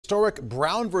historic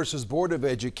Brown versus Board of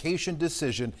Education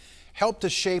decision helped to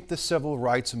shape the civil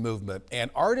rights movement,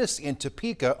 and artists in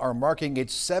Topeka are marking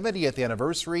its 70th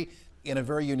anniversary in a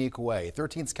very unique way.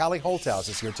 13's Callie Holthouse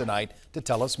is here tonight to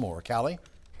tell us more. Callie?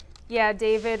 Yeah,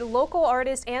 David, local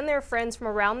artists and their friends from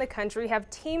around the country have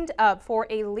teamed up for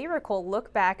a lyrical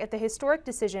look back at the historic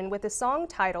decision with a song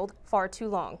titled Far Too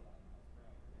Long.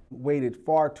 Waited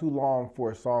far too long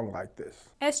for a song like this.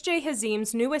 S.J.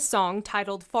 Hazim's newest song,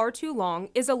 titled Far Too Long,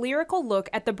 is a lyrical look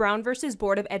at the Brown versus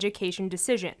Board of Education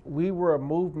decision. We were a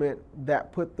movement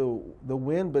that put the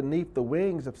wind beneath the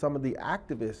wings of some of the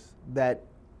activists that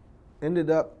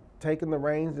ended up taking the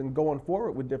reins and going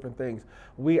forward with different things.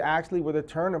 We actually were the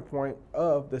turning point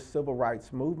of the civil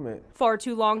rights movement. Far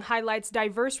Too Long highlights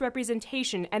diverse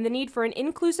representation and the need for an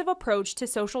inclusive approach to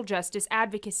social justice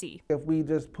advocacy. If we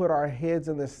just put our heads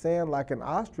in the sand like an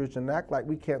ostrich and act like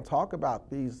we can't talk about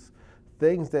these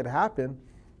things that happen,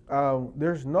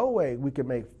 there's no way we can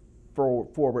make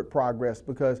forward progress,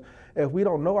 because if we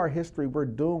don't know our history, we're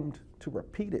doomed to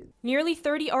repeat it. Nearly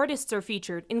 30 artists are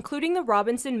featured, including the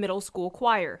Robinson Middle School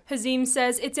Choir. Hazim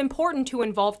says it's important to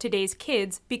involve today's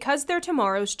kids because they're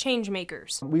tomorrow's change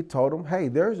makers. We told them, hey,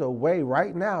 there's a way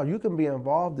right now you can be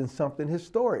involved in something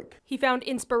historic. He found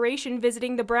inspiration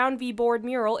visiting the Brown v. Board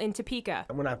mural in Topeka.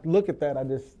 When I look at that, I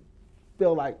just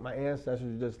feel like my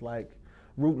ancestors just like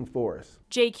rooting for us.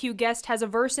 JQ Guest has a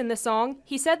verse in the song.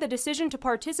 He said the decision to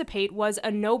participate was a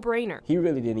no-brainer. He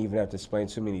really didn't even have to explain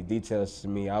too many details to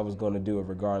me. I was going to do it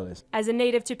regardless. As a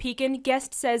native Topekan,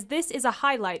 Guest says this is a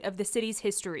highlight of the city's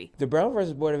history. The Brown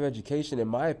versus Board of Education, in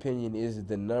my opinion, is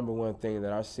the #1 thing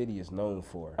that our city is known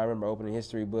for. I remember opening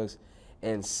history books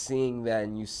and seeing that,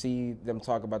 and you see them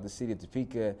talk about the city of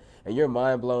Topeka, and you're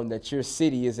mind blown that your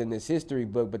city is in this history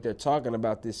book, but they're talking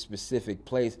about this specific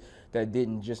place that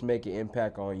didn't just make an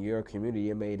impact on your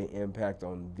community, it made an impact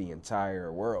on the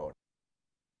entire world.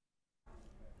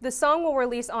 The song will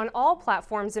release on all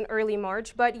platforms in early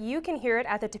March, but you can hear it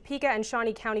at the Topeka and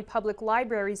Shawnee County Public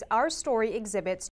Library's Our Story exhibits